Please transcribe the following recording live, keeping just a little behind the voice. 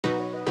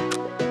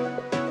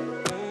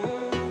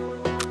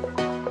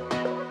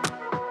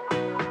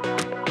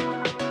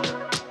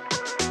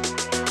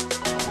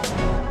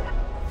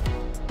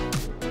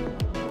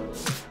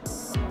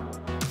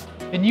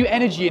new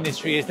energy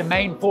industry is the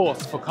main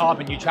force for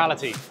carbon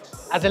neutrality.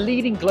 As a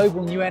leading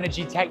global new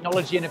energy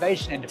technology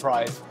innovation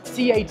enterprise,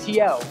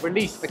 CATL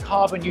released the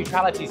carbon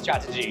neutrality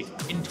strategy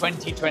in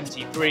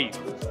 2023,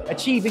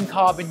 achieving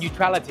carbon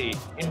neutrality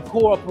in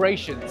core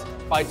operations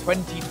by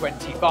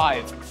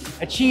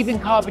 2025, achieving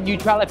carbon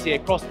neutrality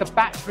across the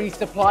battery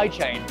supply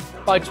chain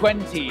by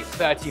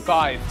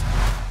 2035.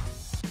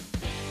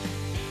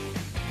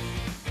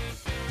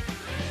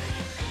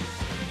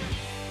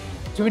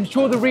 To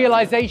ensure the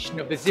realization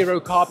of the zero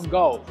carbon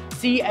goal,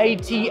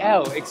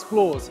 CATL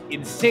explores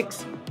in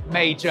 6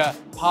 major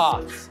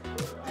paths.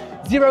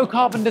 Zero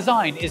carbon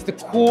design is the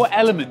core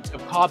element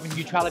of carbon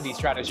neutrality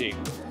strategy.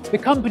 The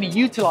company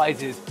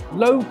utilizes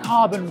low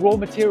carbon raw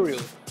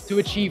materials to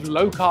achieve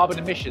low carbon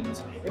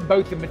emissions in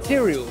both the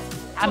materials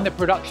and the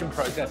production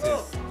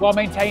processes, while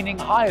maintaining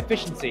high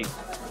efficiency.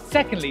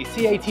 Secondly,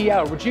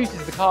 CATL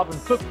reduces the carbon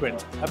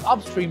footprint of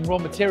upstream raw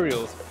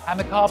materials and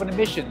the carbon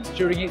emissions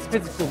during its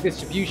physical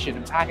distribution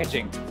and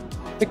packaging.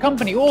 The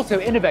company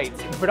also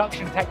innovates in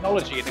production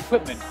technology and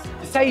equipment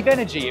to save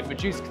energy and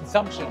reduce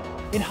consumption,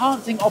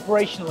 enhancing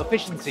operational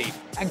efficiency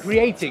and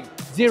creating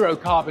zero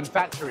carbon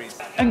factories.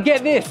 And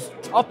get this,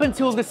 up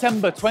until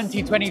December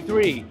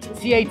 2023,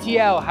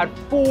 CATL had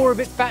 4 of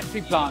its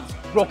factory plants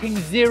rocking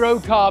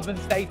zero carbon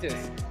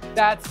status.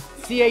 That's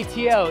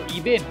CATL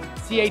Yibin,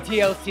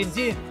 CATL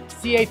Tianjin,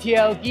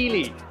 CATL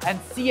Gili, and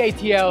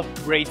CATL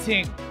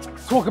Ruiting.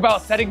 Talk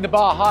about setting the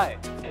bar high.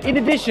 In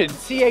addition,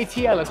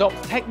 CATL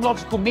adopts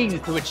technological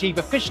means to achieve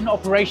efficient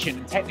operation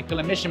and technical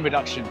emission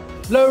reduction,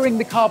 lowering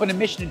the carbon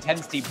emission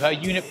intensity per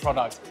unit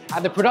product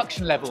at the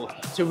production level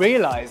to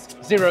realize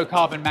zero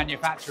carbon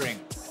manufacturing.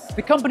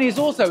 The company has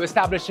also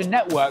established a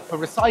network for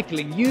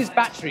recycling used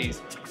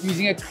batteries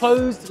using a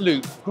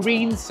closed-loop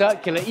green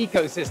circular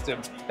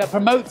ecosystem that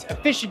promotes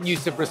efficient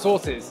use of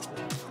resources.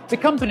 The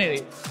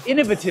company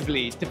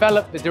innovatively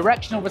developed the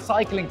directional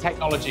recycling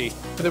technology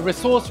for the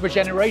resource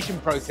regeneration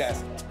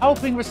process,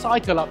 helping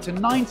recycle up to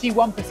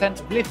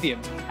 91% of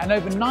lithium and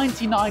over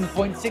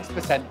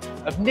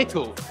 99.6% of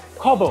nickel,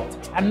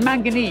 cobalt, and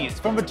manganese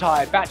from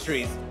retired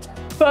batteries.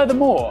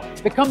 Furthermore,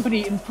 the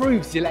company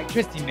improves the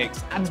electricity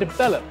mix and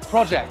develops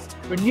projects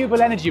for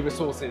renewable energy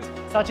resources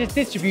such as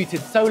distributed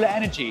solar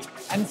energy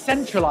and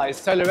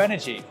centralized solar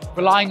energy,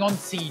 relying on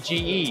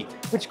CGE,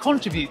 which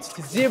contributes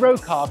to zero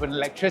carbon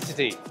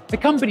electricity. The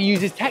company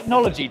uses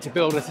technology to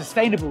build a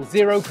sustainable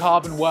zero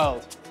carbon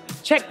world.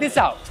 Check this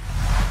out.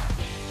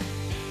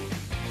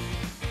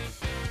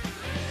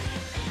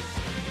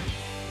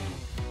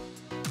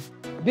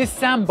 This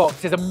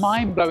sandbox is a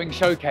mind-blowing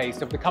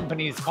showcase of the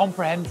company's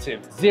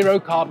comprehensive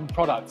zero-carbon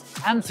products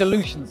and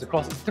solutions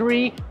across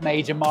 3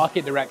 major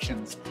market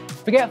directions.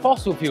 Forget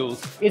fossil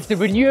fuels, it's the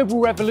renewable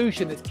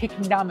revolution that's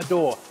kicking down the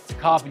door to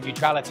carbon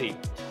neutrality.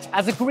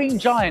 As a green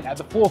giant at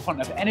the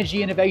forefront of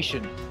energy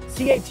innovation,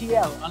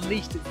 CATL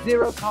unleashed its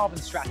zero-carbon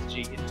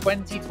strategy in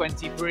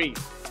 2023.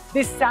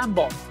 This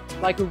sandbox,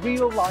 like a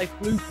real-life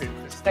blueprint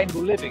for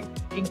sustainable living,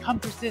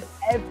 encompasses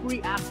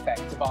every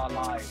aspect of our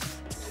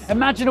lives.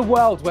 Imagine a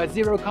world where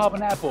zero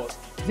carbon airports,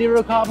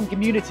 zero carbon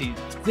communities,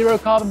 zero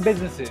carbon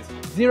businesses,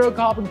 zero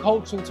carbon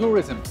cultural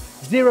tourism,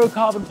 zero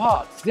carbon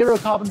parks, zero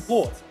carbon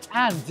ports,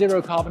 and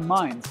zero carbon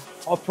mines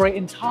operate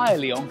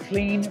entirely on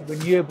clean,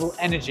 renewable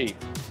energy.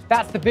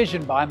 That's the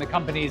vision behind the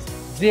company's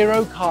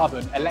zero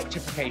carbon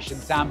electrification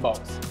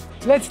sandbox.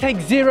 Let's take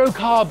zero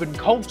carbon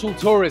cultural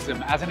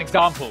tourism as an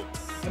example.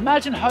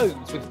 Imagine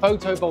homes with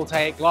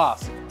photovoltaic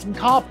glass and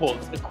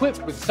carports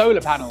equipped with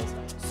solar panels,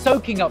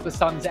 soaking up the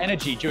sun's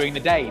energy during the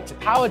day to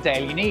power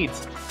daily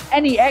needs.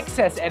 Any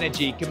excess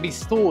energy can be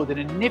stored in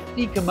a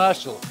nifty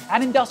commercial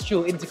and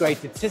industrial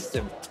integrated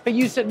system for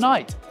use at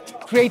night,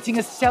 creating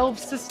a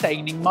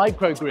self-sustaining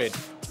microgrid.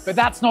 But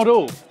that's not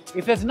all.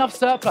 If there's enough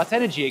surplus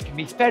energy, it can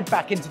be fed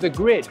back into the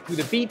grid through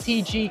the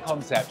BTG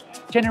concept,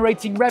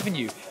 generating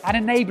revenue and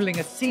enabling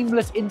a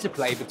seamless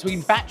interplay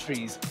between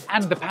batteries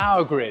and the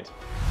power grid.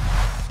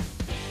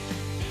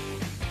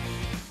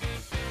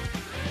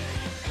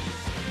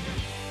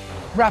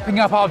 Wrapping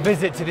up our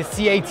visit to the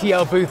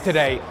CATL booth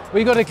today,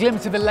 we got a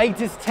glimpse of the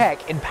latest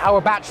tech in power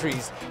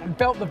batteries and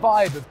felt the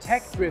vibe of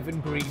tech-driven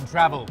green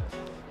travel.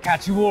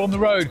 Catch you all on the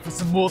road for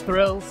some more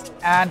thrills,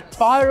 and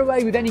fire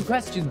away with any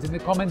questions in the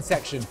comments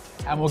section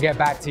and we'll get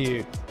back to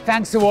you.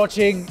 Thanks for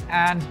watching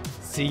and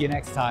see you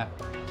next time.